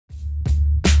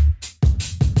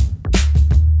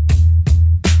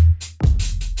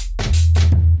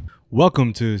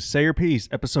Welcome to Say Your Piece,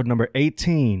 episode number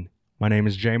 18. My name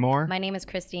is Jamar. My name is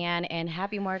Christiane, and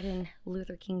happy Martin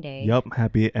Luther King Day. Yup,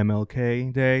 happy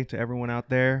MLK Day to everyone out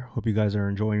there. Hope you guys are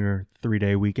enjoying your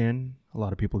 3-day weekend. A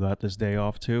lot of people got this day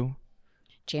off too.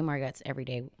 Jamar gets every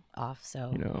day off, so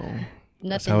You know, nothing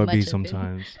that's how it much be of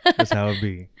sometimes. That's how it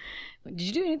be. Did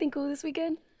you do anything cool this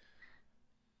weekend?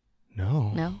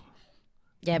 No. No?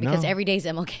 Yeah, because No. every day's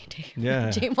MLK Day for Yeah.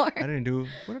 Jamar. I didn't do,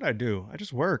 what did I do? I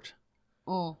just worked.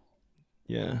 Oh.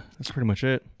 Yeah, that's pretty much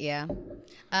it. Yeah.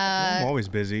 I'm always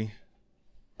busy.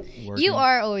 Working. You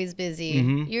are always busy.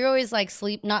 Mhm. You're always like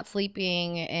not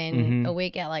sleeping and Mhm.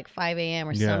 awake at like 5 a.m.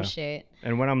 or Yeah. some shit.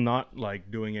 And when I'm not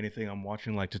like doing anything, I'm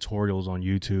watching like tutorials on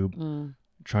YouTube. Mm.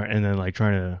 Trying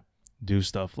to do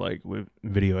stuff like with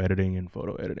video editing and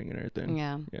photo editing and everything.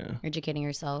 Yeah. Yeah. Educating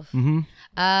yourself. Mm-hmm.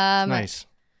 It's nice.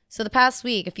 So the past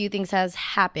week, a few things has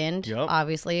happened. Yup.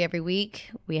 Obviously, every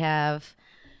week we have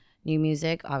new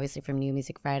music. Obviously, from New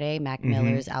Music Friday, Mac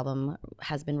Miller's album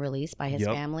has been released by his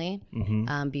Yup. family. Mm-hmm.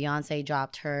 Beyonce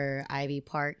dropped her Ivy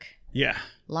Park Yeah.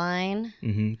 line.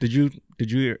 Mm-hmm. Did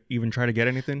you even try to get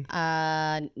anything?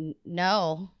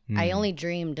 No, I only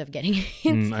dreamed of getting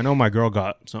it. I know my girl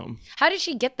got something. How did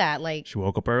she get that? Like, She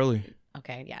woke up early.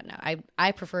 okay, yeah, no,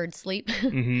 I preferred sleep.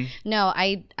 Mm-hmm. No,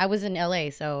 I was in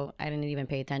LA, so I didn't even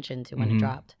pay attention to when it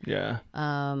dropped. Yeah.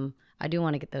 I do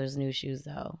want to get those new shoes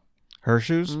though. Her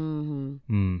shoes?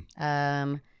 Mm-hmm.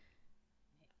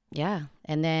 Yeah,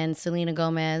 and then Selena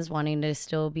Gomez wanting to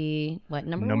still be what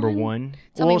number one?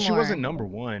 Tell me Well, she more. wasn't number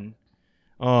one.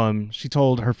 She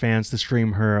told her fans to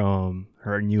stream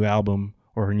her new album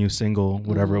or her new single,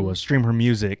 whatever it was, stream her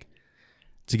music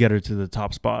to get her to the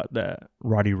top spot that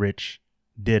Roddy Ricch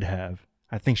did have.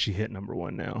 I think she hit number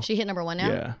one now. She hit number one now.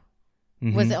 Yeah.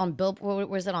 Mhm. Was it on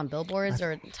Was it on Billboards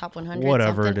or Top 100?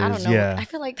 Whatever something? it I don't is, know. yeah. I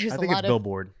feel like there's I a think lot it's of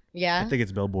Billboard. yeah, I think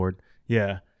it's Billboard.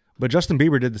 Yeah. But Justin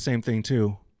Bieber did the same thing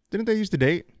too. Didn't they used to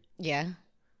date? yeah.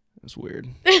 That's weird.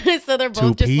 So they're Two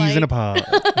both just peas like in a pod.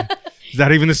 Is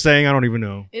that even the saying? I don't even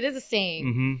know. it is a saying.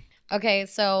 Mm-hmm. Okay,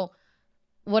 so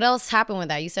what else happened with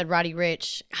that? You said Roddy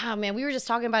Ricch. Oh man, we were just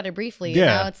talking about it briefly. Yeah.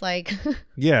 Now it's like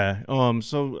Yeah.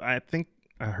 So I think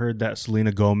I heard that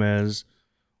Selena Gomez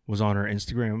was on her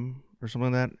Instagram or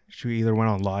something like that. She either went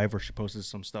on live or she posted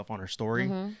some stuff on her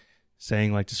story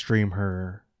saying like to stream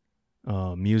her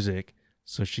music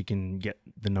so she can get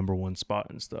the number one spot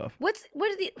and stuff. what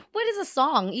is a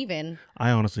song even?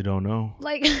 I honestly don't know.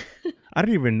 Like I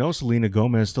didn't even know Selena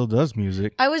Gomez still does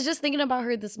music. I was just thinking about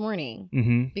her this morning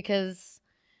Mm-hmm. because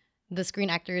the Screen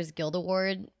Actors Guild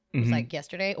Award was like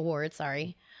yesterday.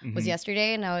 Was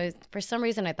yesterday, and I was for some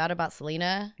reason I thought about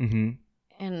Selena,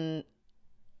 and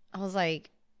I was like,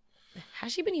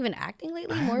 has she been even acting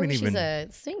lately? I More haven't she's even-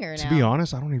 a singer now. To be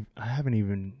honest, I haven't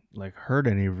even like heard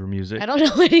any of her music. I don't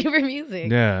know any of her music.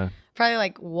 Yeah. Probably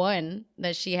like one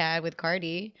that she had with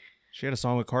Cardi, She had a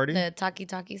song with Cardi? the Taki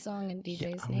Taki song and DJ Yeah,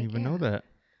 Snake. I don't even yeah. know that.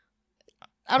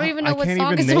 I don't even I know what can't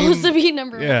song even is supposed name- to be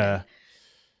number Yeah. one.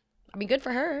 I mean, good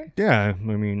for her. Yeah, I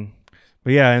mean,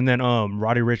 but yeah, and then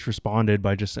Roddy Ricch responded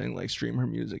by just saying like stream her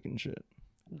music and shit.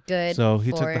 Good. So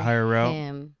he took for the higher route.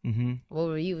 him. Mm-hmm. What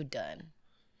would you done?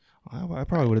 I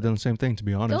probably would have done the same thing, to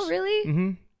be honest. Oh, really?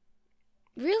 Mm-hmm.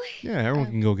 Really? Yeah, everyone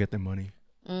can go get their money,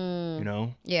 Mm, you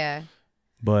know. yeah.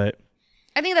 But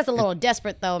I think that's a little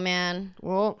desperate, though, man.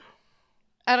 well,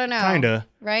 I don't know. kinda.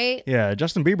 Right? Yeah,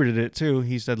 Justin Bieber did it too.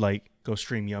 He said like go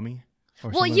stream Yummy. Or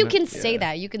Well, something you like can that. say Yeah.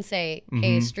 that. You can say,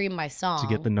 hey, Mhm. stream my song. To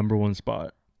get the number one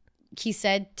spot. He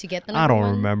said to get the I number don't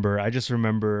one? remember. I just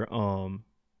remember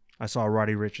I saw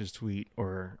Roddy Ricch's tweet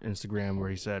or Instagram where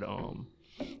he said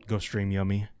go stream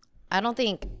Yummy. I don't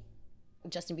think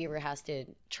Justin Bieber has to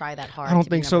try that hard. I don't to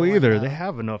be think so number one, either. though. They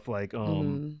have enough like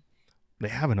they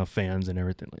have enough fans and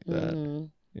everything like that. Mhm.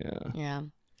 Yeah. Yeah.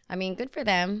 I mean, good for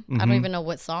them. I don't Mhm. even know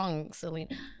what song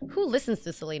Selena. Who listens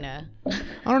to Selena?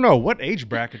 I don't know. What age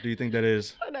bracket do you think that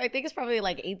is? I think it's probably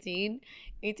like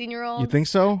 18-year-olds. You think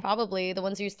so? Probably the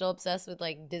ones who are still obsessed with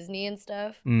like Disney and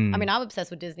stuff. Mm. I mean, I'm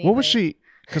obsessed with Disney. What was but- she?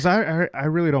 Because I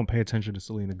really don't pay attention to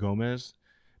Selena Gomez.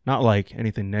 Not like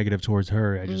anything negative towards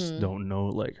her. I just don't know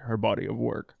like her body of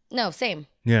work. No, same.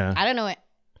 Yeah. I don't know it.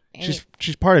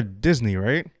 She's part of Disney,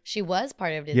 right? She was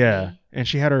part of Disney. Yeah. And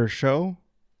she had her show.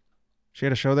 She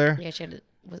had a show there. Yeah,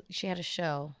 she had a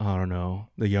show. I don't know.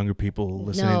 The younger people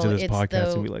listening to No, this it's podcast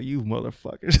the- and be like, "You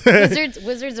motherfuckers."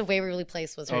 Wizards of Waverly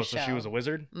Place was her Oh, show. so she was a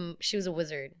wizard. She was a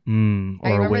wizard. Or I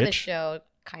a remember the witch. show,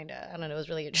 kind of. I don't know. It was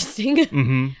really interesting.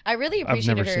 Mm-hmm. I really I've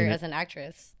never appreciated her seen it. as an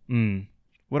actress.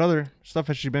 What other stuff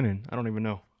has she been in? I don't even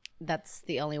know. That's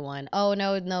the only one. Oh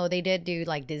no, they did do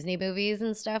like Disney movies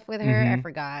and stuff with her. I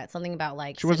forgot something about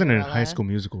like. She wasn't in High School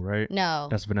Musical, right? No,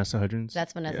 that's Vanessa Hudgens.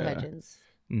 That's Vanessa Hudgens.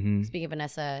 Speaking of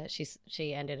Vanessa,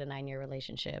 she ended a 9-year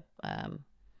relationship. I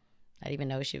didn't even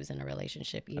know she was in a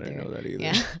relationship either. I didn't know that either.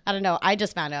 Yeah, I don't know. I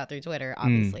just found out through Twitter,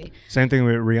 obviously. Same thing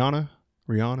with Rihanna.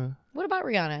 Rihanna. What about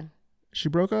Rihanna? She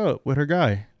broke up with her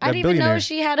guy. I didn't even know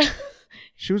she had.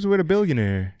 She was with a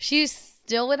billionaire. She's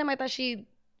still with him. I thought she'd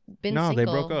been single. No, they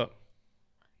broke up.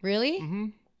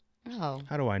 Really? Oh.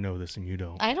 How do I know this and you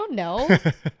don't? I don't know.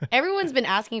 Everyone's been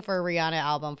asking for a Rihanna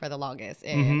album for the longest,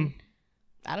 and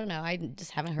I don't know. I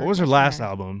just haven't heard. What was her last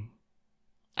album?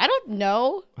 I don't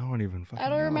know. I don't even fucking I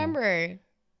don't know. remember.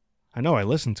 I know I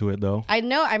listened to it though. I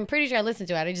know. I'm pretty sure I listened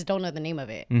to it. I just don't know the name of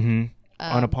it.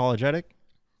 Unapologetic?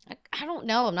 I don't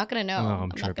know. I'm not gonna know. Oh, I'm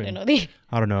not tripping. gonna know the.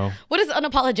 I don't know. What is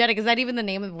Unapologetic? Is that even the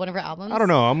name of one of her albums? I don't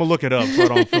know. I'm gonna look it up so I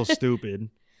don't feel stupid.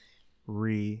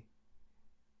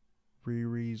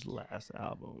 Riri's last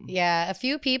album. Yeah, a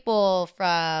few people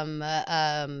from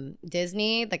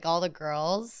Disney, like all the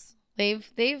girls, they've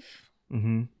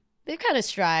kind of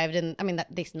strived, and I mean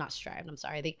they not strived. I'm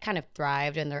sorry, they kind of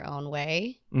thrived in their own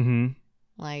way.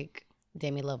 Like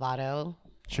Demi Lovato.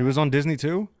 She was on Disney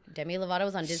too. Demi Lovato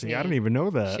was on Disney. See, I didn't even know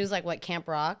that. She was like what, Camp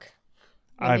Rock.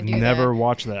 I've never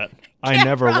watched that. I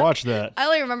never watched that. I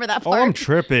only remember that part. Oh, I'm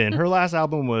tripping. Her last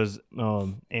album was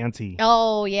Auntie.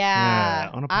 Oh,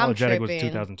 yeah. Unapologetic was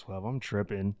 2012. I'm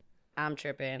tripping.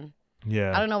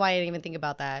 Yeah. I don't know why I didn't even think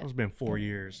about that. It's been 4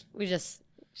 years. We just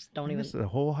don't even. It's a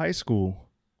whole high school.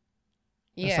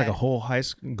 Yeah. It's like a whole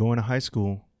going to high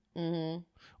school. Well,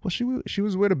 she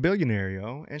was with a billionaire,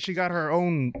 yo. And she got her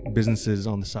own businesses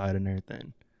on the side and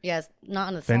everything. Yes, not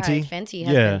on the Fenty? side. Fenty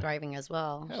has been thriving as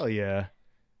well. Hell yeah.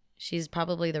 She's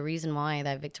probably the reason why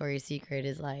that Victoria's Secret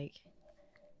is like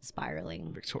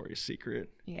spiraling. Victoria's Secret.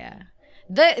 Yeah.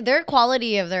 Their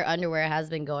quality of their underwear has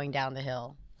been going down the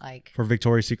hill. Like for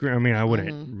Victoria's Secret? I mean, I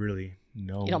wouldn't really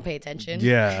know. You don't pay attention?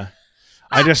 Yeah.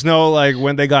 I just know like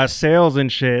when they got sales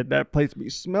and shit, that place be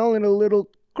smelling a little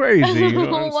crazy. You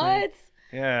know what?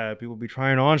 Yeah, people be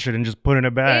trying on shit and just putting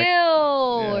it back. Ew.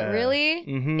 Yeah. Really?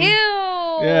 Ew.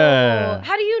 Yeah.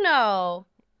 How do you know?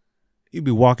 You be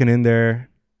walking in there.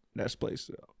 That's place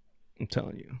though. I'm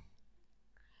telling you.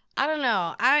 I don't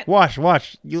know. Watch.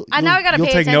 I now I gotta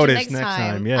pay attention next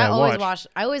time. Yeah, I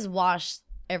always wash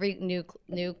every new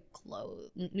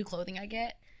clothing I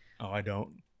get. Oh, I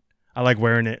don't. I like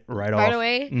wearing it right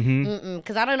away.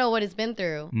 Because I don't know what it's been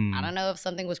through. I don't know if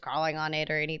something was crawling on it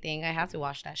or anything. I have to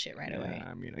wash that shit right away.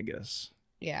 I mean, I guess.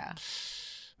 Yeah.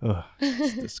 Ugh,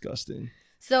 it's disgusting.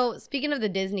 So speaking of the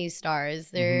Disney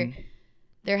stars, there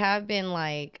have been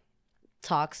like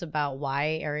talks about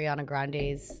why Ariana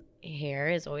Grande's hair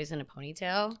is always in a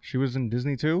ponytail. She was in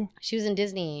Disney too? She was in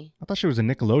Disney. I thought she was in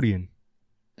Nickelodeon.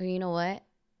 You know what?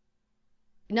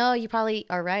 No, you probably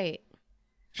are right.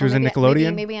 She was in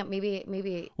Nickelodeon?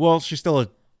 Maybe. Well, she's still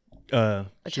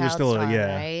she was still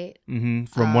right?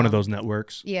 From one of those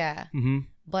networks. Yeah.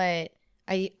 But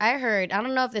I heard, I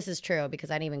don't know if this is true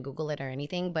because I didn't even Google it or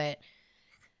anything, but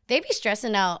they be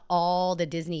stressing out all the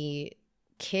Disney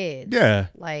kids. Yeah.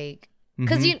 Like,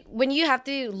 because when you have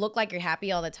to look like you're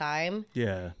happy all the time,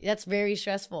 that's very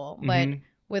stressful. But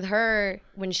with her,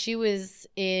 when she was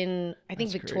in, I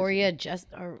think Victoria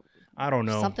I don't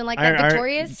know. Something like that.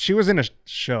 Victorious? She was in a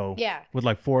show. Yeah. With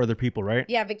like 4 other people, right?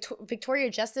 Yeah, Victoria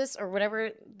Justice or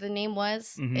whatever the name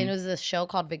was. And it was a show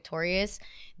called Victorious.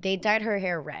 They dyed her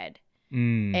hair red.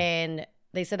 And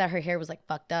they said that her hair was like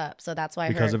fucked up. So that's why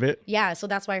because of it? Yeah, so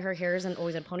that's why her hair isn't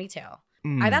always in a ponytail.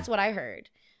 That's what I heard.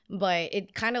 But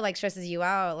it kind of like stresses you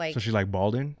out. Like, so she's like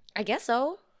balding? I guess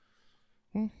so.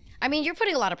 I mean, you're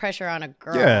putting a lot of pressure on a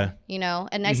girl, you know?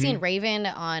 And I seen Raven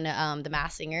on The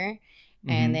Masked Singer.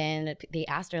 And then they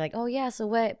asked her like, oh yeah, so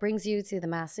what brings you to The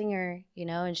Masked Singer? You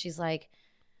know? And she's like,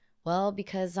 well,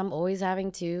 because I'm always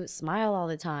having to smile all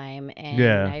the time. And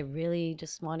I really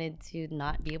just wanted to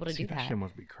not be able to do that. That shit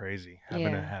must be crazy,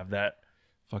 having to have that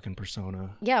fucking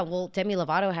persona. Yeah, well, Demi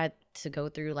Lovato had to go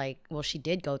through she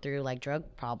did go through like drug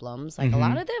problems. Like a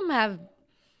lot of them have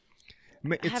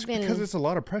because it's a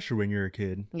lot of pressure when you're a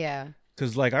kid. Yeah.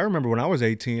 Because like I remember when I was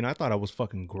 18, I thought I was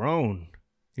fucking grown.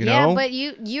 You know? Yeah, but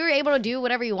you're able to do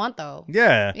whatever you want though.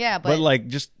 Yeah. Yeah, but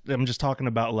like I'm just talking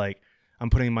about like I'm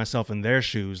putting myself in their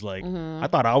shoes. Like I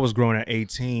thought I was grown at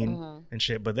 18 and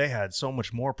shit, but they had so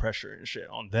much more pressure and shit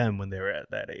on them when they were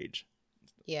at that age.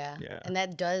 Yeah. And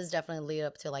that does definitely lead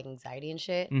up to like anxiety and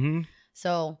shit.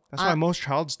 So that's why most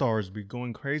child stars be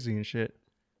going crazy and shit.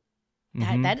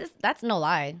 That's no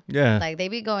lie. Yeah. Like they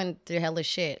be going through hella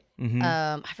shit.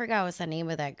 I forgot what's the name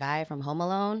of that guy from Home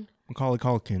Alone. Macaulay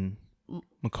Culkin.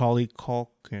 Macaulay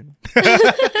Culkin.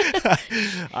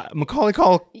 Macaulay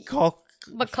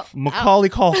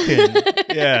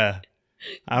Culkin. Yeah.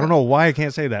 I don't know why I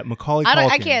can't say that. Macaulay Culkin.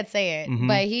 I can't say it,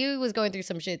 but he was going through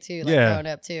some shit too, like growing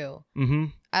up too.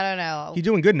 I don't know. He's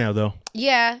doing good now though.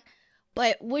 Yeah,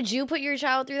 but would you put your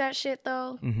child through that shit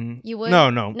though? You would?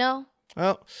 No.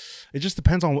 Well, it just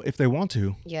depends on if they want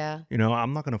to. Yeah. You know,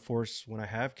 I'm not gonna force when I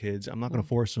have kids. I'm not gonna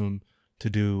force them to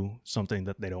do something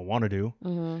that they don't want to do.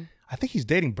 I think he's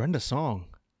dating Brenda Song.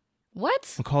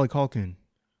 What? Macaulay Culkin.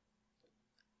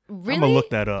 Really? I'm gonna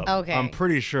look that up. Okay. I'm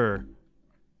pretty sure.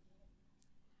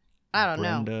 I don't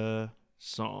know. Brenda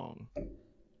Song.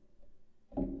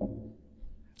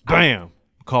 Bam.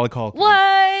 Macaulay Culkin.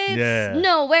 What? Yeah.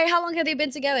 No way. How long have they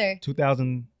been together?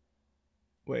 2000.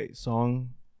 Wait, Song.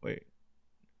 Wait.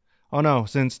 Oh no,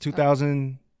 since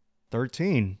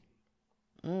 2013.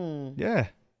 Yeah.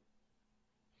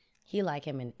 He like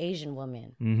him an Asian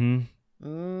woman.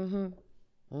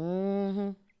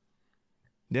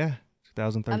 Yeah,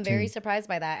 2013. I'm very surprised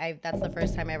by that. That's the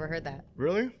first time I ever heard that.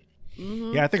 Really?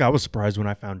 Yeah, I think I was surprised when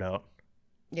I found out.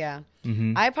 Yeah.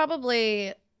 I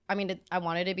wanted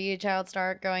to be a child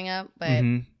star growing up, but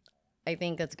I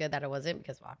think it's good that it wasn't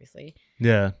because obviously.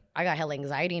 Yeah. I got hella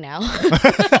anxiety now.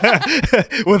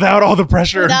 Without all the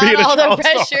pressure. Without all the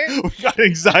pressure. We got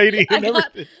anxiety and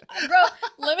everything. Bro,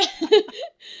 let me...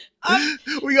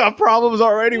 we got problems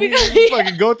already. We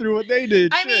fucking go through what they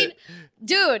did. I mean,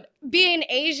 dude, being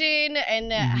Asian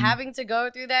and having to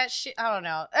go through that shit, I don't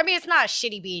know. I mean, it's not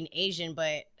shitty being Asian,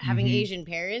 but having Asian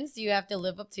parents, you have to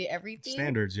live up to everything.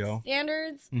 Standards, yo.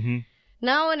 Standards.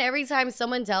 Now and every time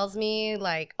someone tells me,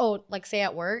 like, oh, like say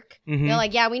at work, they're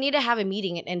like, yeah, we need to have a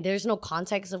meeting, and there's no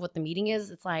context of what the meeting is.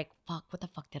 It's like, fuck, what the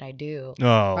fuck did I do? Oh.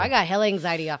 Bro, I got hella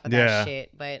anxiety off of that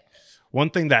shit, but... One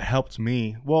thing that helped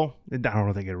me, well, I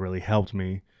don't think it really helped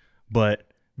me, but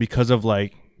because of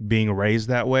like being raised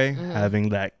that way, having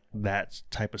that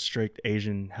type of strict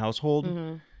Asian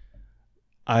household,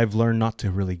 I've learned not to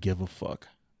really give a fuck.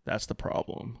 That's the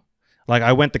problem. Like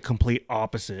I went the complete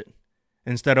opposite.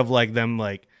 Instead of like them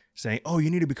like saying, oh, you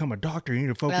need to become a doctor, you need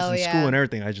to focus in school and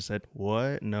everything. I just said,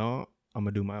 what? No, I'm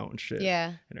gonna do my own shit.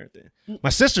 Yeah. And everything. My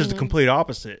sister's the complete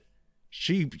opposite.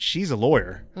 She's a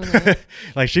lawyer.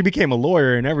 Like she became a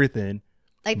lawyer and everything.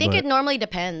 I think it normally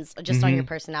depends just on your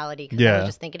personality. Because I was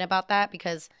just thinking about that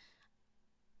because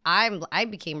I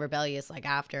became rebellious like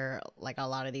after like a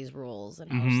lot of these rules,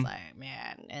 and I was like,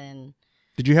 man. And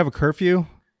did you have a curfew?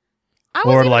 I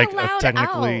wasn't or like even allowed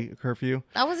technically out. A curfew?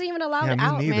 I wasn't even allowed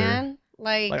out, neither. Man.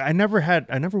 Like I never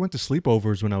went to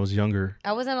sleepovers when I was younger.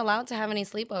 I wasn't allowed to have any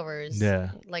sleepovers.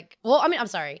 Yeah. Like, well, I mean, I'm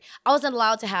sorry. I wasn't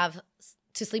allowed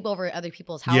to sleep over at other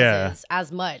people's houses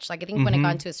as much. Like I think when it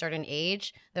got to a certain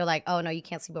age, they're like, oh no, you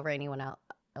can't sleep over anyone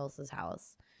else's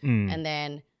house. And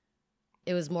then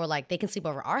it was more like they can sleep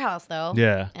over our house though.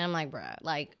 Yeah. And I'm like, bruh,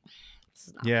 like this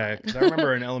is not fun. Because I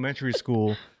remember in elementary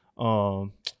school, my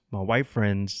white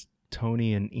friends,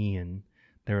 Tony and Ian,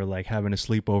 they were like having a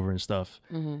sleepover and stuff.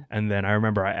 And then I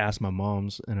remember I asked my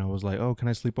mom's and I was like, oh, can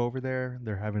I sleep over there?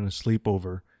 They're having a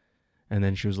sleepover. And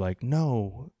then she was like,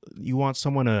 no, you want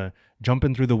someone to jump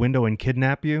in through the window and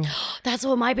kidnap you? That's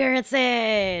what my parents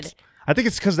said. I think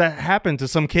it's because that happened to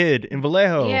some kid in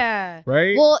Vallejo. Yeah.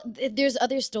 Right? Well, there's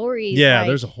other stories. Yeah, like,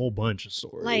 there's a whole bunch of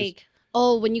stories. Like,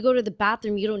 oh, when you go to the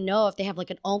bathroom, you don't know if they have like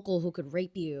an uncle who could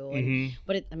rape you. And,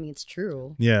 but it's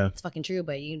true. Yeah. It's fucking true,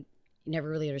 but you never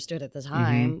really understood at the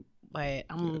time. But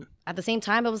at the same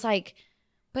time, I was like,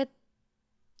 but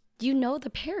you know the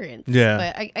parents. Yeah.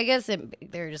 But I guess they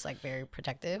were just like very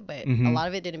protective, but a lot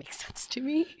of it didn't make sense to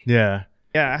me. Yeah.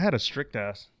 Yeah, I had a strict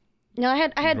ass. No, I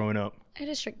had growing up. I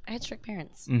had strict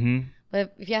parents.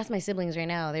 But if you ask my siblings right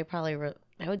now, they probably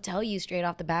I would tell you straight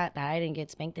off the bat that I didn't get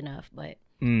spanked enough, but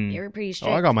they were pretty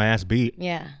strict. Oh, I got my ass beat.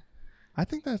 Yeah. I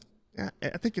think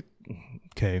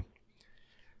okay.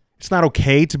 It's not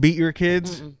okay to beat your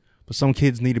kids, but some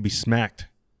kids need to be smacked.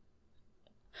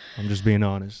 I'm just being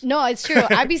honest. No, it's true.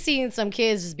 I'd be seeing some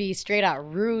kids just be straight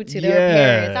out rude to their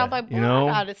parents. I'm like,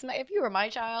 God, if you were my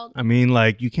child. I mean,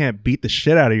 like, you can't beat the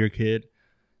shit out of your kid.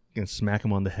 You can smack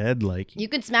him on the head, like. You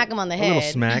can smack him on the head. A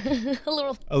little smack.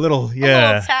 a little,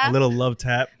 yeah. A little love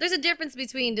tap. There's a difference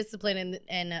between discipline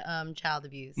and child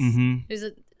abuse.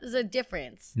 There's a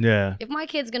difference. Yeah. If my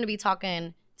kid's gonna be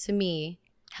talking to me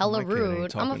hella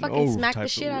rude, I'm gonna fucking smack the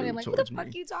shit out of him. Like, who the fuck are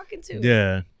you talking to?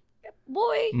 Yeah.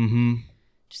 Boy.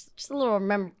 Just a little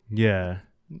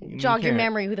jog your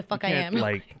memory who the fuck I am.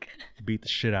 Like beat the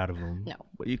shit out of them. No.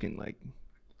 But you can like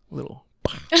a little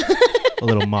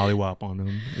mollywop on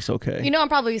them. It's okay. You know, I'm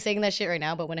probably saying that shit right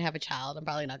now, but when I have a child, I'm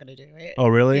probably not gonna do it. Oh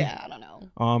really? Yeah, I don't know.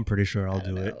 Oh, I'm pretty sure I'll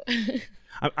do it.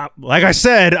 Like I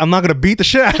said, I'm not gonna beat the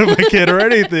shit out of my kid or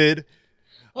anything.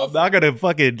 I'm not gonna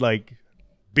fucking like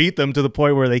beat them to the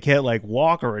point where they can't like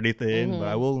walk or anything. But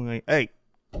I will like, hey,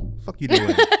 fuck you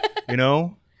doing? You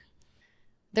know?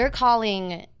 They're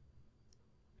calling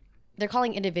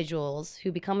individuals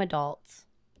who become adults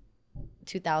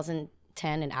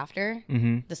 2010 and after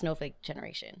the snowflake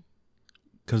generation.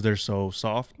 Because they're so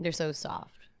soft. They're so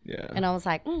soft. Yeah. And I was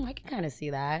like, I can kind of see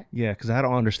that. Yeah, because I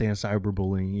don't understand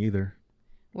cyberbullying either.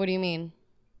 What do you mean?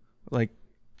 Like,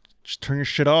 just turn your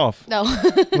shit off. No.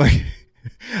 Like,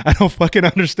 I don't fucking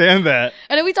understand that.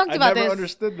 I know we talked about this. I never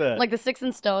understood that. Like the Sticks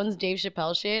and Stones, Dave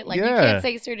Chappelle shit. Like, you Yeah. can't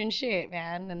say certain shit,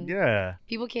 man. And Yeah.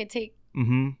 people can't take.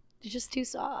 Mm-hmm. They're just too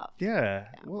soft. Yeah.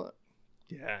 Well,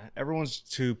 yeah. Everyone's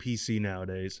too PC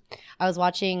nowadays. I was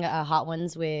watching Hot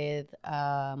Ones with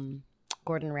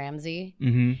Gordon Ramsay,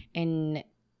 and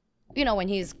you know when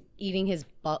he's eating his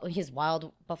Buffalo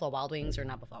Wild Wings, or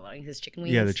not Buffalo Wild Wings, his chicken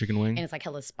wings. Yeah, the chicken wing. And it's like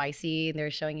hella spicy. And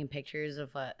they're showing him pictures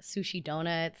of sushi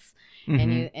donuts,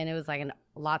 Mm-hmm. and it was like a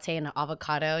latte and an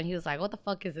avocado. And he was like, "What the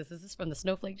fuck is this? Is this from the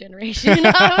snowflake generation?"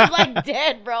 I was like,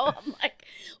 "Dead, bro." I'm like,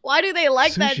 "Why do they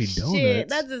like that Sushi shit? donuts.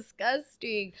 That's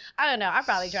disgusting." I don't know. I'd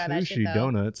probably try that shit Sushi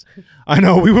though. donuts. I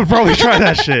know, we would probably try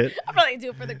that shit. I'd probably do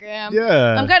it for the gram.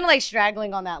 Yeah. I'm kind of like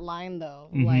straggling on that line though,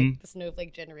 like the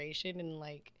snowflake generation and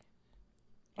like.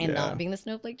 And not being the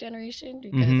snowflake generation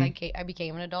because I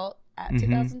became an adult at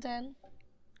 2010,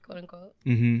 quote unquote.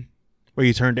 Well,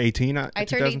 you turned 18 I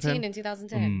turned 18 in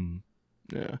 2010.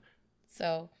 Yeah.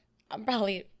 So I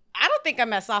don't think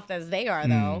I'm as soft as they are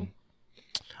though.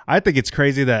 I think it's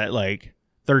crazy that like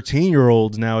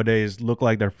 13-year-olds nowadays look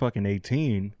like they're fucking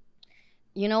 18.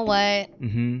 You know what?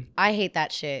 I hate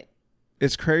that shit.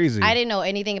 It's crazy. I didn't know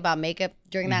anything about makeup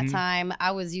during that time.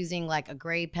 I was using like a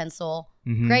gray pencil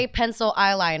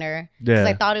eyeliner because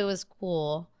I thought it was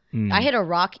cool. I hit a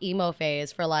rock emo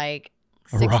phase for like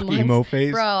 6 months. Emo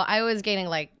phase? Bro, I was getting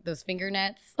like those finger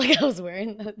nets. Like I was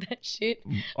wearing that shit.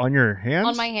 On your hands?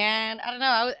 On my hand. I don't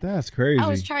know. That's crazy. I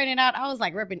was trying it out. I was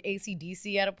like ripping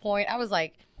AC/DC at a point. I was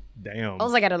like, damn. I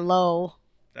was like at a low.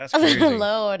 That's I was crazy. at a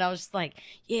low and I was just like,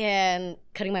 yeah, and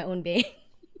cutting my own bangs.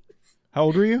 How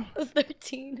old were you? I was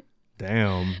 13.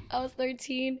 Damn. I was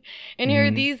 13. And here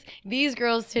are these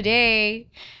girls today,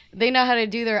 they know how to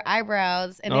do their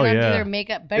eyebrows and they know how to do their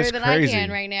makeup better than I can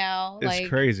right now. It's like,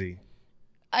 crazy.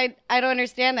 I don't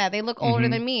understand that. They look older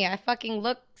than me. I fucking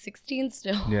look 16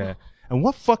 still. Yeah. And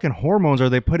what fucking hormones are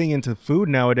they putting into food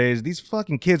nowadays? These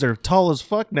fucking kids are tall as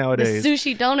fuck The nowadays.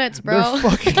 sushi donuts, bro.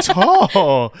 They're fucking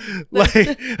tall.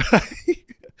 like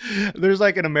there's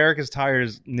like an America's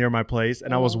Tires near my place,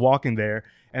 and I was walking there,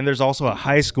 and there's also a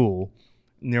high school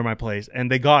near my place,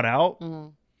 and they got out,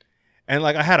 and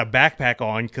like I had a backpack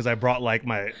on because I brought like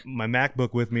my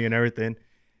MacBook with me and everything,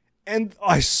 and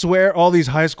I swear all these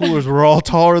high schoolers were all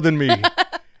taller than me,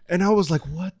 and I was like,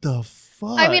 what the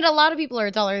fuck? I mean, a lot of people are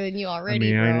taller than you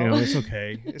already, bro. I know, it's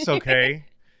okay. It's okay.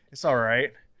 It's all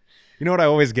right. You know what I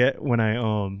always get when I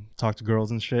talk to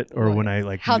girls and shit, or when I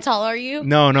like. How tall are you?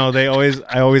 No. I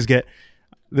always get.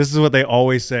 This is what they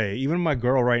always say. Even my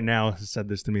girl right now has said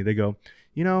this to me. They go,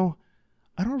 you know,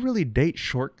 I don't really date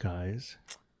short guys,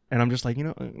 and I'm just like, you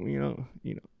know,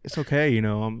 it's okay. You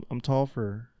know, I'm tall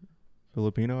for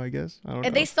Filipino, I guess. I don't know.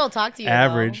 And they still talk to you.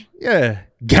 Average, yeah.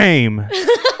 Game.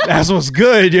 That's what's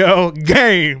good, yo.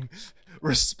 Game.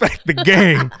 Respect the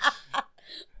game.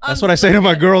 That's what I say to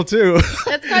my girl too.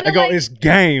 That's kind I of go, like, it's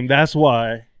game. That's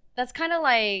why. That's kind of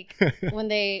like when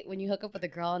you hook up with a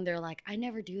girl and they're like, I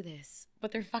never do this,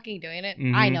 but they're fucking doing it.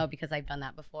 I know because I've done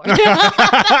that before. That's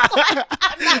why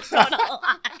I'm not gonna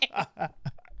lie.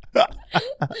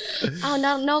 Oh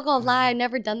no, gonna lie. I've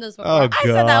never done this before. Oh, I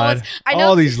said that once. I know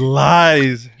all these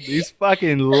lies. These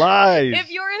fucking lies.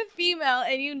 if you're a female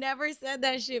and you never said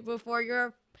that shit before,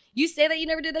 you say that you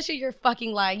never did that shit, you're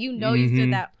fucking lying. You know you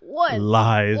said that once.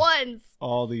 Lies. Once.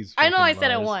 All these. I know I said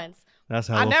lies. it once. That's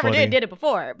how I never did it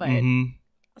before, but I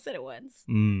said it once.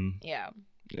 Yeah.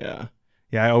 Yeah.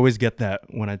 Yeah, I always get that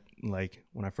when I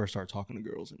first start talking to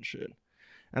girls and shit.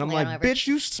 And I'm like, bitch,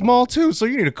 you small too, so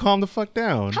you need to calm the fuck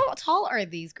down. How tall are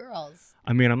these girls?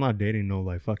 I mean, I'm not dating no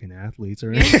like fucking athletes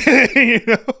or anything, you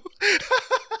know?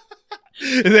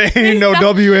 They ain't no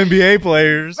WNBA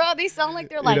players. Bro, they sound like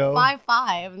they're like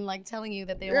 5'5" and like telling you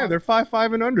that they're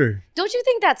 5'5" and under. Don't you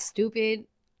think that's stupid?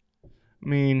 I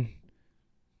mean,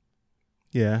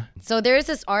 yeah. So there's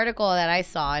this article that I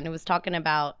saw and it was talking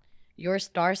about your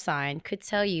star sign could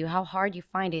tell you how hard you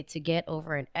find it to get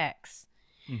over an ex.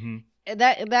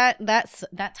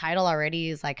 That title already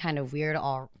is like kind of weird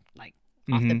all like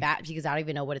off the bat because I don't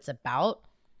even know what it's about.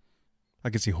 I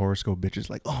can see horoscope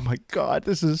bitches like, oh my God,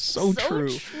 this is so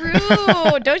true.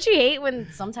 Don't you hate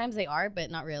when sometimes they are, but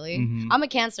not really? I'm a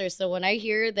Cancer, so when I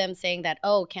hear them saying that,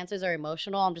 oh, Cancers are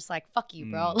emotional, I'm just like, fuck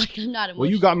you, bro. Like, I'm not emotional. Well,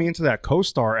 you got me into that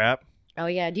CoStar app. Oh,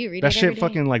 yeah. Do you read that it shit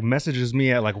fucking like messages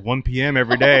me at like 1 p.m.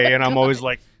 every day, and I'm always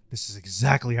like, this is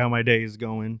exactly how my day is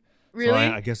going. Really?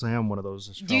 So I guess I am one of those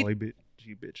astrology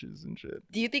bitches and shit.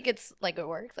 Do you think it's like it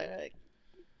works? Like,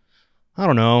 I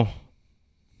don't know.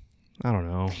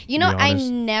 You know, I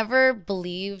never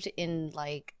believed in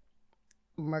like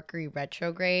Mercury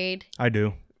retrograde. I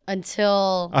do.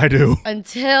 Until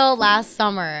last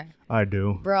summer. I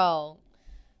do. Bro.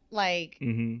 Like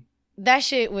that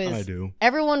shit was I do.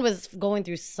 Everyone was going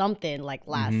through something like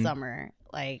last summer.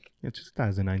 Like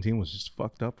 2019 was just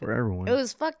fucked up for everyone. It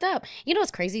was fucked up. You know what's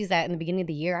crazy is that in the beginning of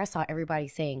the year I saw everybody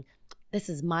saying, this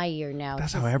is my year now.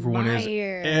 That's how everyone is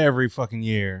every fucking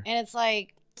year. And it's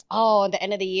like, oh, at the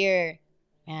end of the year,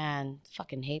 man,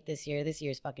 fucking hate this year. This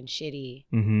year's fucking shitty.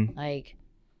 Like,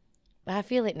 I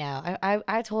feel it now.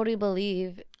 I totally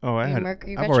believe. Oh, I've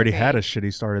already had a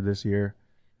shitty start of this year.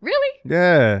 Really?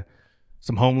 Yeah.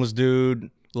 Some homeless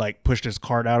dude like pushed his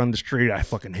cart out on the street. I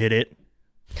fucking hit it.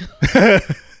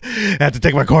 Had to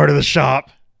take my car to the shop.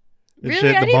 Really?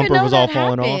 Shit, the bumper was all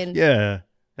falling off. Yeah.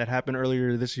 That happened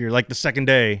earlier this year, like the second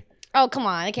day. Oh, come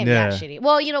on. It can't be that shitty.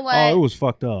 Well, you know what? Oh, it was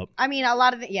fucked up. I mean, a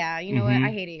lot of it, you know what?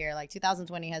 I hate it here. Like,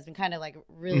 2020 has been kind of like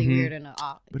really weird and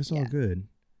off. But it's all good.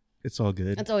 It's all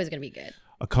good. It's always going to be good.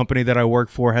 A company that I work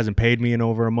for hasn't paid me in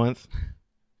over a month.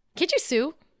 Can't you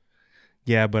sue?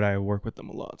 Yeah, but I work with them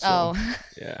a lot. So,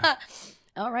 yeah.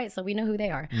 All right, so we know who they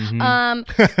are.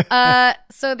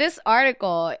 So this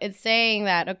article, it's saying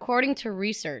that according to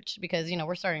research, because, you know,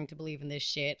 we're starting to believe in this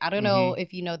shit. I don't know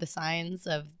if you know the signs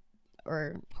of,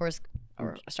 or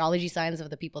astrology signs of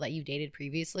the people that you dated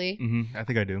previously. I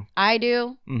think I do. I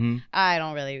do. I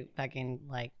don't really fucking,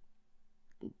 like,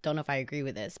 don't know if I agree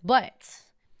with this. But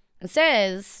it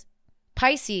says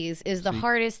Pisces is the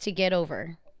hardest to get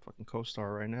over. Fucking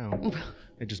CoStar right now.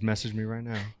 They just messaged me right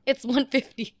now. It's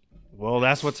 1:50. Well,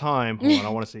 that's what time. Hold on, I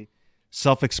want to see.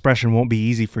 Self-expression won't be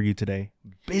easy for you today.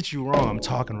 Bitch, you wrong. I'm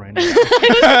talking right now.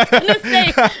 I was gonna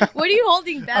say, what are you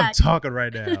holding back? I'm talking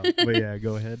right now. But yeah,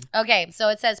 go ahead. Okay, so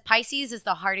it says Pisces is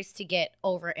the hardest to get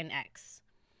over an ex.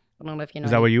 I don't know if you know.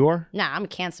 Is that what you are? Nah, I'm a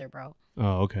Cancer, bro.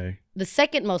 Oh, okay. The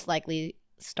second most likely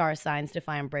star signs to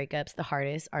find breakups, the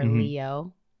hardest, are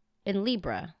Leo and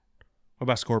Libra. What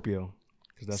about Scorpio?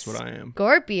 Because that's what I am.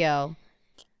 Scorpio.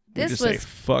 This was say,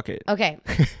 fuck it. Okay.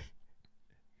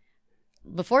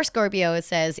 Before Scorpio, it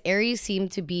says Aries seem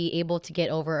to be able to get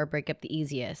over or break up the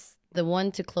easiest. The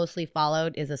one to closely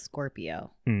followed is a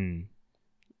Scorpio.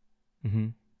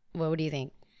 What do you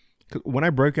think? When I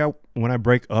break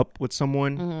up with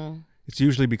someone, it's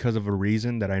usually because of a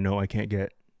reason that I know I can't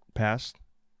get past.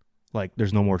 Like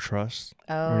there's no more trust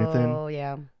or anything. Oh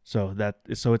yeah. So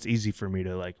it's easy for me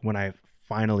to, like, when I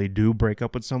finally do break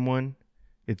up with someone,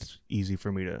 it's easy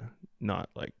for me to not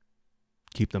like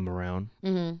keep them around.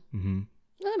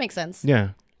 Well, that makes sense. Yeah,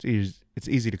 it's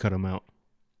easy to cut them out.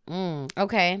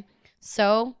 Okay,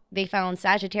 so they found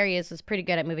Sagittarius was pretty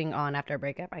good at moving on after a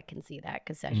breakup. I can see that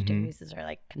because Sagittarius are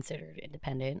like considered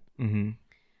independent.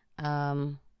 I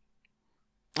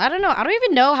don't know. I don't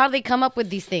even know how they come up with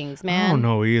these things, man. I don't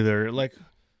know either. Like,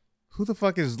 who the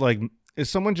fuck is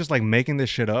someone just like making this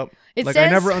shit up? I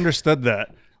never understood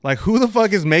that. Like, who the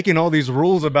fuck is making all these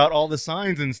rules about all the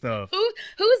signs and stuff?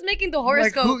 Who's making the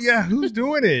horoscopes? Like, who's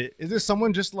doing it? Is this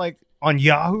someone just like on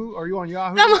Yahoo? Are you on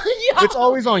Yahoo? I'm on Yahoo. It's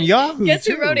always on Yahoo. Guess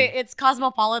who wrote it? It's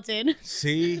Cosmopolitan.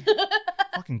 See?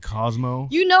 Fucking Cosmo.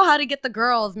 You know how to get the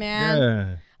girls,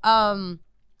 man. Yeah.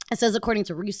 It says according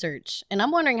to research. And I'm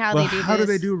wondering how they do this. How do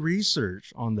they do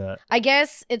research on that? I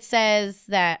guess it says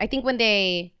that, I think when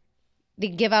they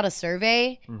give out a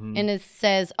survey and it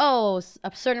says, oh,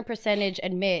 a certain percentage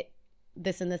admit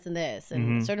this and this and this,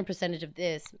 and a certain percentage of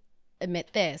this admit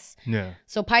this. Yeah.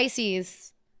 So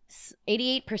Pisces,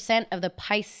 88% of the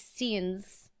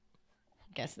Pisceans,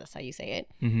 I guess that's how you say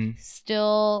it,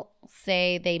 still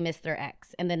say they miss their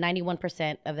ex. And then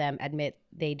 91% of them admit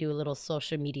they do a little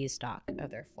social media stalk of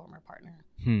their former partner.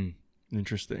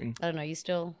 Interesting. I don't know. You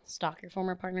still stalk your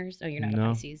former partners? Oh, you're not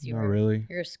a Pisces. Not really.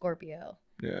 You're a Scorpio.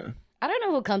 Yeah. I don't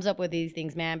know who comes up with these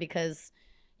things, man, because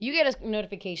you get a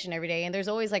notification every day and there's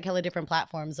always like hella different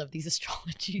platforms of these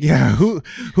astrologies. Yeah,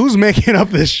 who's making up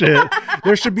this shit?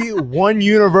 There should be one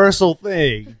universal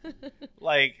thing.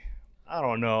 Like, I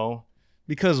don't know.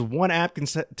 Because one app can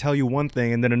tell you one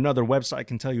thing and then another website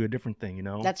can tell you a different thing, you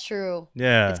know? That's true.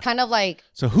 Yeah. It's kind of like...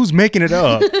 So who's making it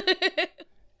up?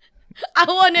 I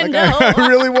want to know. I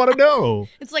really want to know.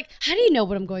 It's like, how do you know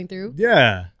what I'm going through?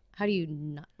 Yeah. how do you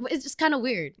not? It's just kind of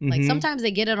weird. Like sometimes they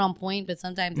get it on point, but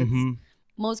sometimes it's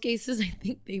most cases. I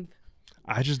think they've.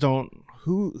 I just don't.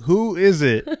 Who is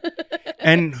it?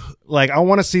 And like I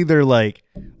want to see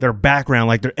their background,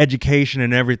 like their education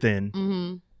and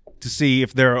everything, to see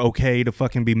if they're okay to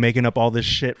fucking be making up all this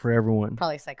shit for everyone.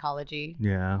 Probably psychology.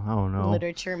 Yeah, I don't know.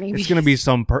 Literature, maybe. It's gonna be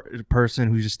some person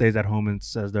who just stays at home and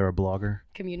says they're a blogger.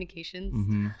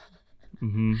 Communications.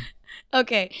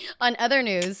 Okay. On other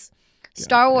news,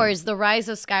 Star Wars: The Rise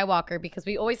of Skywalker, because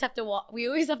we always have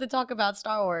to talk about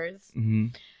Star Wars.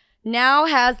 Now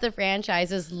has the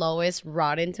franchise's lowest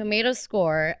Rotten Tomatoes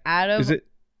score out of. Is it?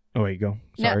 Oh wait, go.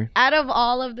 Sorry. No, out of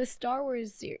all of the Star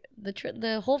Wars series,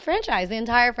 the whole franchise, the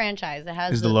entire franchise, it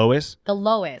has the lowest. The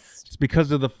lowest. It's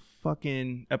because of the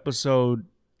fucking episode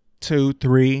 2,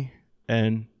 3,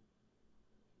 and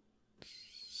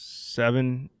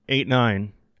 7, 8,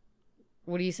 9.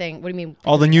 What are you saying? What do you mean?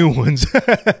 All the new ones.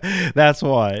 That's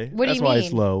why. What do you mean? That's why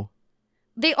it's low.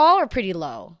 They all are pretty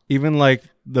low. Even like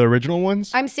the original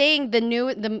ones? I'm saying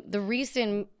the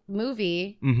recent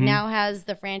movie now has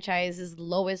the franchise's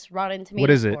lowest Rotten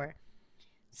Tomatoes score.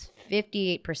 It's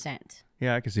 58%.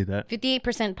 Yeah, I can see that.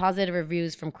 58% positive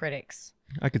reviews from critics.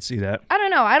 I could see that. I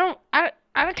don't know.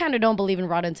 I kind of don't believe in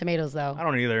Rotten Tomatoes though. I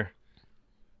don't either.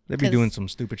 They'd be doing some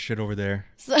stupid shit over there.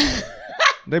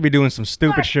 They'd be doing some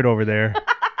stupid shit over there.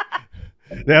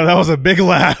 Yeah, that was a big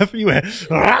laugh. You went.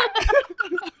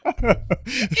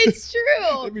 It's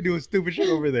true. They'd be doing stupid shit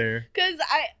over there. Because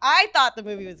I thought the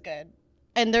movie was good,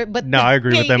 I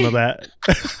agree with them with that.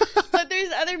 But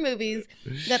there's other movies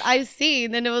that I've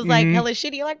seen, and it was like hella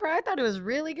shitty. You're like, bro, I thought it was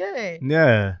really good.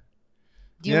 Yeah.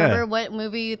 Do you remember what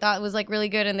movie you thought was like really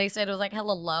good, and they said it was like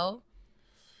hella low?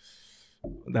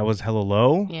 That was hella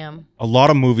low. Yeah. A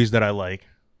lot of movies that I like.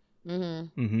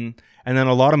 And then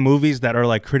a lot of movies that are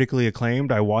like critically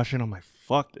acclaimed, I watch it, I'm like,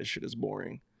 fuck, this shit is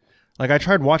boring. Like I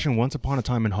tried watching Once Upon a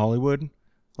Time in Hollywood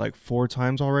like 4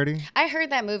 times already. I heard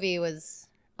that movie was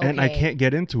okay. And I can't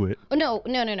get into it. Oh,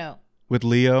 no. With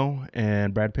Leo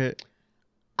and Brad Pitt.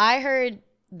 I heard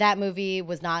that movie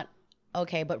was not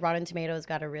okay, but Rotten Tomatoes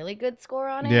got a really good score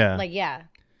on it. Yeah. Like, yeah.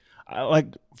 Like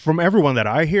from everyone that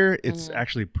I hear, it's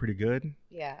actually pretty good.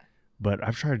 Yeah. But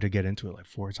I've tried to get into it like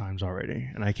 4 times already,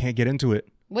 and I can't get into it.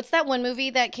 What's that one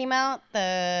movie that came out?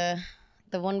 The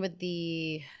one with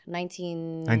the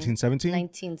 1917?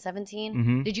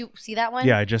 1917? Did you see that one?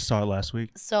 Yeah, I just saw it last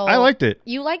week. So I liked it.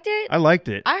 You liked it? I liked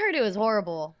it. I heard it was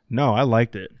horrible. No, I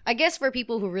liked it. I guess for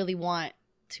people who really want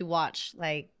to watch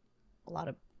like a lot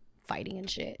of fighting and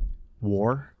shit.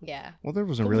 War? Yeah. Well, there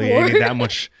wasn't really that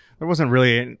much. There wasn't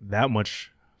really that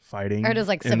much fighting. I heard it was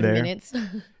like 7 minutes.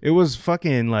 It was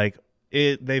fucking like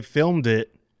it. They filmed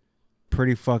it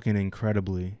pretty fucking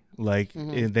incredibly. Like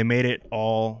they made it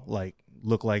all like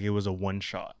look like it was a one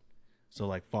shot. So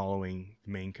like following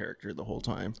the main character the whole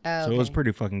time. Oh, so it was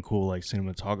pretty fucking cool, like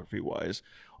cinematography wise.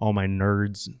 All my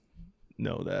nerds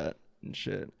know that and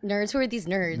shit. Nerds? Who are these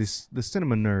nerds? The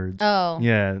cinema nerds. Oh.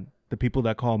 Yeah. The people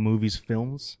that call movies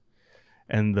films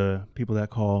and the people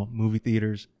that call movie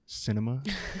theaters cinema.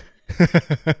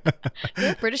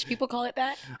 Do British people call it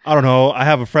that? I don't know. I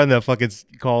have a friend that fucking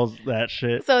calls that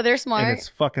shit. So they're smart. And it's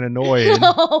fucking annoying.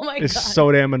 Oh my God. It's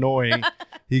so damn annoying.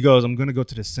 He goes, I'm going to go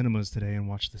to the cinemas today and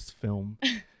watch this film.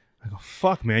 I go,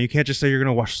 fuck, man. You can't just say you're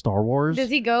going to watch Star Wars. Does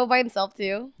he go by himself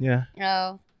too? Yeah.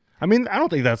 Oh. I mean, I don't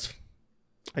think that's...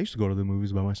 I used to go to the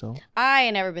movies by myself. I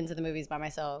ain't never been to the movies by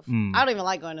myself. I don't even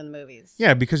like going to the movies.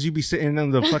 Yeah, because you be sitting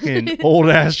in the fucking old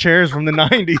ass chairs from the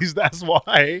 90s. That's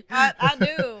why. I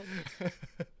do.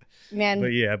 Man.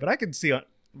 But I can see on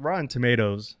Rotten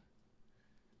Tomatoes.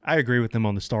 I agree with them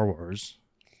on the Star Wars.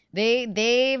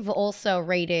 They've also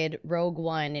rated Rogue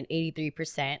One at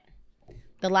 83%.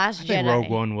 The Last Jedi. Rogue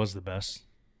One was the best.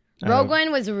 Rogue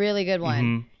One was a really good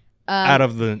one. Out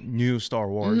of the new Star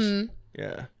Wars.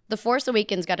 Yeah. The Force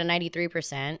Awakens got a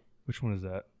 93%. Which one is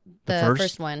that? The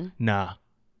first one. Nah.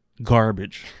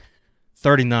 Garbage.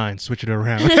 39. Switch it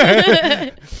around.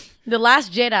 The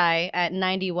Last Jedi at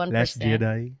 91%. Last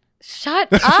Jedi. Shut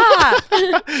up.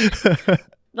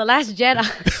 The Last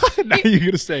Jedi. Now you're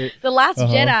going to say it. The Last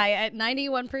Jedi at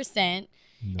 91%.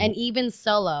 Nope. And even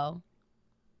Solo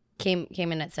came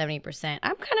in at 70%.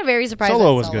 I'm kind of very surprised.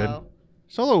 Solo was good.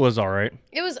 Solo was all right.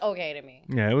 It was okay to me.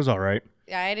 Yeah, it was all right.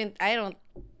 Yeah, I don't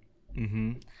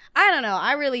know.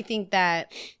 I really think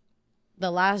that The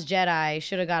Last Jedi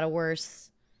should have got a worse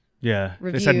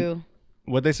review.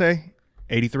 What'd they say?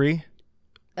 83?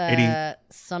 80?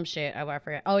 Some shit. I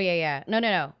forget. Oh, yeah.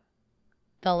 No.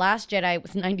 The Last Jedi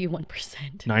was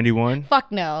 91%. 91?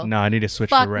 Fuck no. No, I need to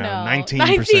switch it around. No.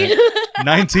 19%.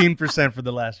 19% for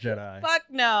The Last Jedi. Fuck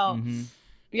no.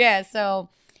 Yeah, so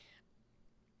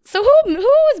So who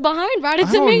is behind Rotten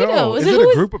I don't know. Tomatoes? Is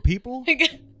it a group of people?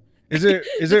 Is it?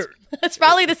 It's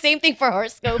probably the same thing for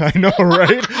horoscopes. I know,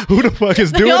 right? Who the fuck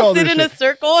is doing all this? They all sit in shit? a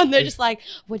circle and they're just like,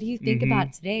 "What do you think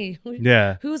about today?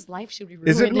 Yeah. Whose life should we ruin?"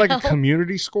 Is it like now? a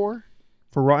community score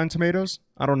for Rotten Tomatoes?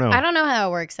 I don't know. I don't know how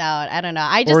it works out. I don't know.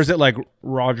 Or is it like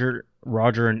Roger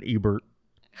and Ebert?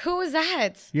 Who is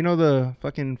that? You know the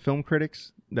fucking film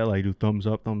critics that like do thumbs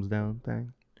up, thumbs down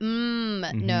thing?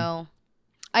 No.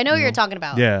 I know what you're talking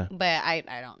about. Yeah. But I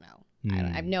don't know.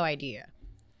 I have no idea.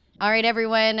 All right,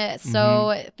 everyone.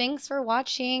 So thanks for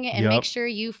watching and make sure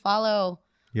you follow.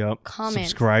 Yep. Comment.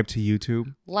 Subscribe to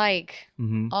YouTube. Like.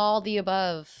 All the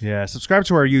above. Yeah. Subscribe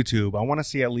to our YouTube. I want to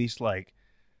see at least like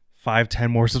 5-10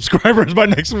 more subscribers by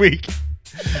next week.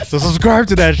 So subscribe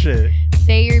to that shit.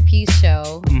 Say Your Piece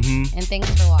Show. And thanks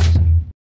for watching.